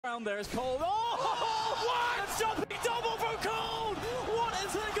around there is Cold. Oh, what? A jumping double from Cold! What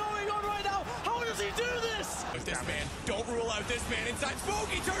is going on right now? How does he do this? This man, don't rule out this man inside smoke.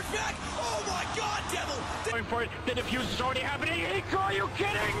 He turns back. Oh my God, Devil! Going for it. The defuse is already happening. Eco, are you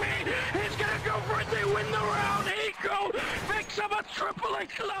kidding me? He's gonna go for it. They win the round. Eco picks up a triple and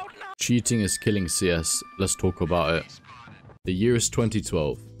Cloud now. Cheating is killing CS. Let's talk about it. The year is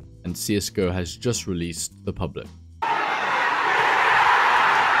 2012, and CSGO has just released to the public.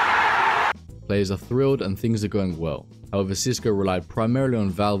 Players are thrilled and things are going well. However, CSGO relied primarily on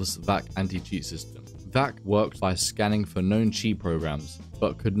Valve's VAC anti-cheat system. VAC worked by scanning for known cheat programs,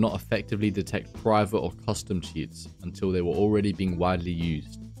 but could not effectively detect private or custom cheats until they were already being widely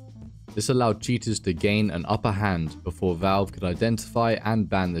used. This allowed cheaters to gain an upper hand before Valve could identify and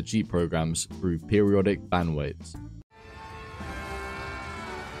ban the cheat programs through periodic ban waves.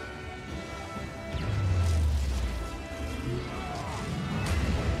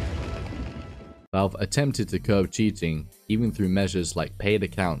 Valve attempted to curb cheating even through measures like paid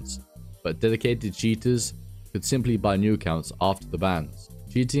accounts, but dedicated cheaters could simply buy new accounts after the bans.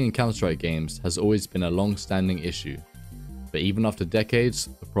 Cheating in Counter-Strike games has always been a long-standing issue, but even after decades,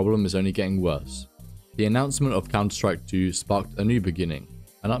 the problem is only getting worse. The announcement of Counter-Strike 2 sparked a new beginning,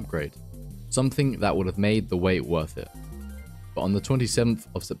 an upgrade, something that would have made the wait worth it. But on the 27th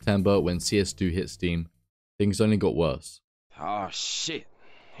of September, when CS2 hit Steam, things only got worse. Oh shit,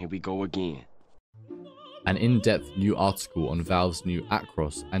 here we go again. An in-depth new article on Valve's new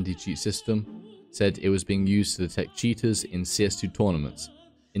Acros anti-cheat system said it was being used to detect cheaters in CS2 tournaments,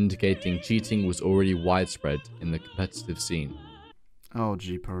 indicating cheating was already widespread in the competitive scene. Oh,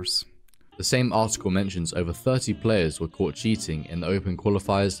 jeepers. The same article mentions over 30 players were caught cheating in the open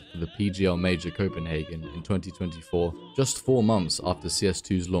qualifiers for the PGL Major Copenhagen in 2024, just 4 months after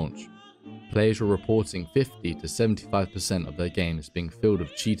CS2's launch. Players were reporting 50 to 75% of their games being filled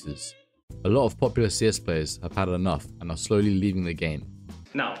with cheaters. A lot of popular CS players have had enough and are slowly leaving the game.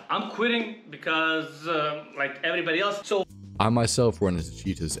 Now, I'm quitting because, like everybody else, so... I myself run into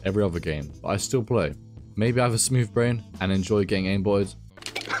cheaters every other game, but I still play. Maybe I have a smooth brain and enjoy getting aimbotted.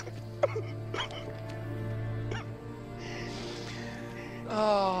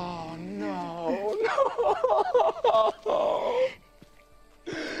 Oh no, no,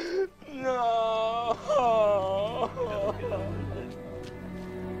 no.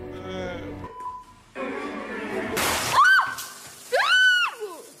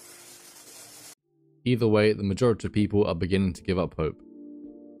 Either way, the majority of people are beginning to give up hope.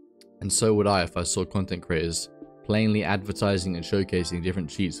 And so would I if I saw content creators plainly advertising and showcasing different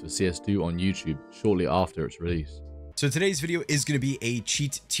cheats for CS2 on YouTube shortly after its release. So today's video is going to be a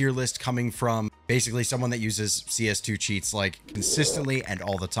cheat tier list coming from basically someone that uses CS2 cheats like consistently and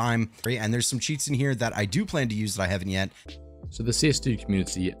all the time. And there's some cheats in here that I do plan to use that I haven't yet. So the CS2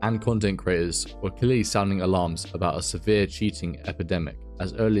 community and content creators were clearly sounding alarms about a severe cheating epidemic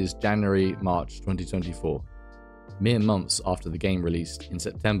as early as January-March 2024, mere months after the game released in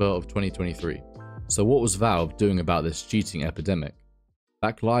September of 2023. So what was Valve doing about this cheating epidemic?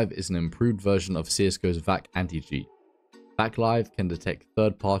 VAC Live is an improved version of CSGO's VAC Anti-Cheat. VAC Live can detect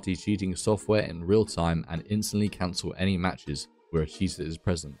third-party cheating software in real time and instantly cancel any matches where a cheater is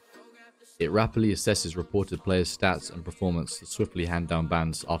present. It rapidly assesses reported players' stats and performance to swiftly hand down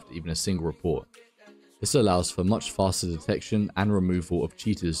bans after even a single report. This allows for much faster detection and removal of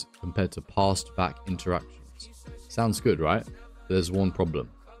cheaters compared to past VAC interactions. Sounds good, right? But there's one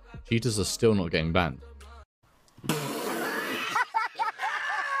problem. Cheaters are still not getting banned.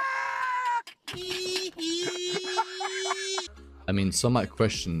 I mean, some might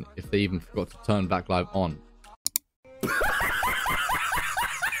question if they even forgot to turn VAC Live on.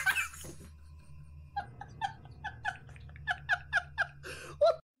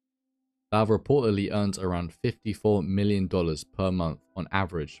 Valve reportedly earns around $54 million per month on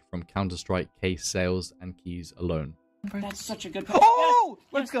average from Counter-Strike case sales and keys alone. That's such a good point. Oh! Yes,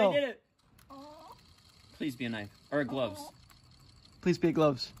 Let's yes, go. I did it. Please be a knife. Or gloves. Please be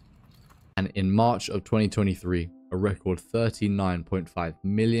gloves. And in March of 2023, a record 39.5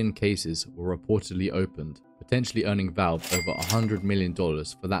 million cases were reportedly opened, potentially earning Valve over $100 million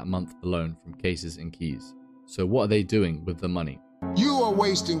for that month alone from cases and keys. So what are they doing with the money? You are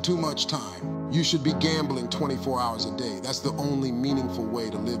wasting too much time. You should be gambling 24 hours a day. That's the only meaningful way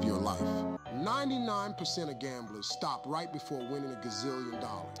to live your life. 99% of gamblers stop right before winning $1 gazillion.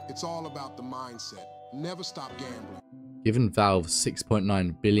 It's all about the mindset. Never stop gambling. Given Valve's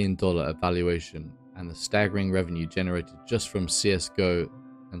 $6.9 billion evaluation and the staggering revenue generated just from CSGO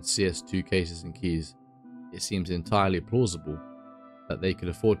and CS2 cases and keys, it seems entirely plausible that they could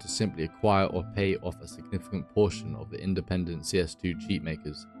afford to simply acquire or pay off a significant portion of the independent CS2 cheat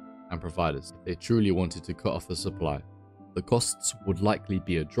makers and providers if they truly wanted to cut off the supply. The costs would likely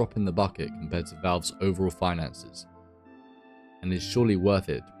be a drop in the bucket compared to Valve's overall finances, and is surely worth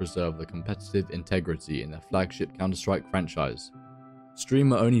it to preserve the competitive integrity in their flagship Counter-Strike franchise.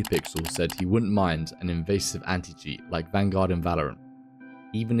 Streamer OnlyPixel said he wouldn't mind an invasive anti-cheat like Vanguard and Valorant.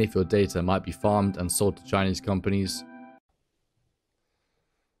 Even if your data might be farmed and sold to Chinese companies.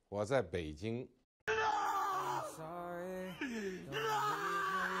 我在北京。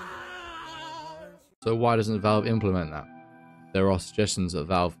 So why doesn't Valve implement that? There are suggestions that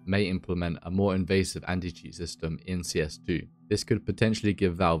Valve may implement a more invasive anti-cheat system in CS2. This could potentially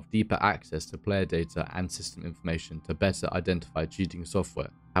give Valve deeper access to player data and system information to better identify cheating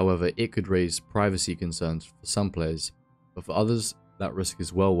software. However, it could raise privacy concerns for some players, but for others, that risk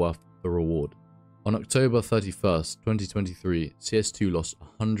is well worth the reward. On October 31st, 2023, CS2 lost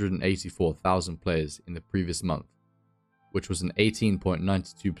 184,000 players in the previous month, which was an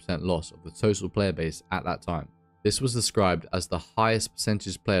 18.92% loss of the total player base at that time. This was described as the highest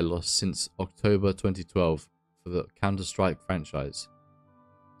percentage player loss since October 2012 for the Counter-Strike franchise.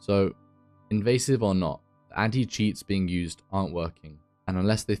 So, invasive or not, the anti-cheats being used aren't working, and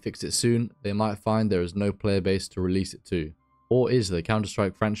unless they fix it soon, they might find there is no player base to release it to. Or is the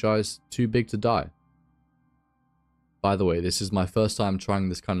Counter-Strike franchise too big to die? By the way, this is my first time trying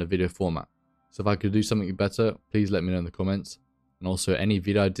this kind of video format, so if I could do something better, please let me know in the comments. And also any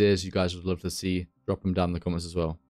video ideas you guys would love to see, drop them down in the comments as well.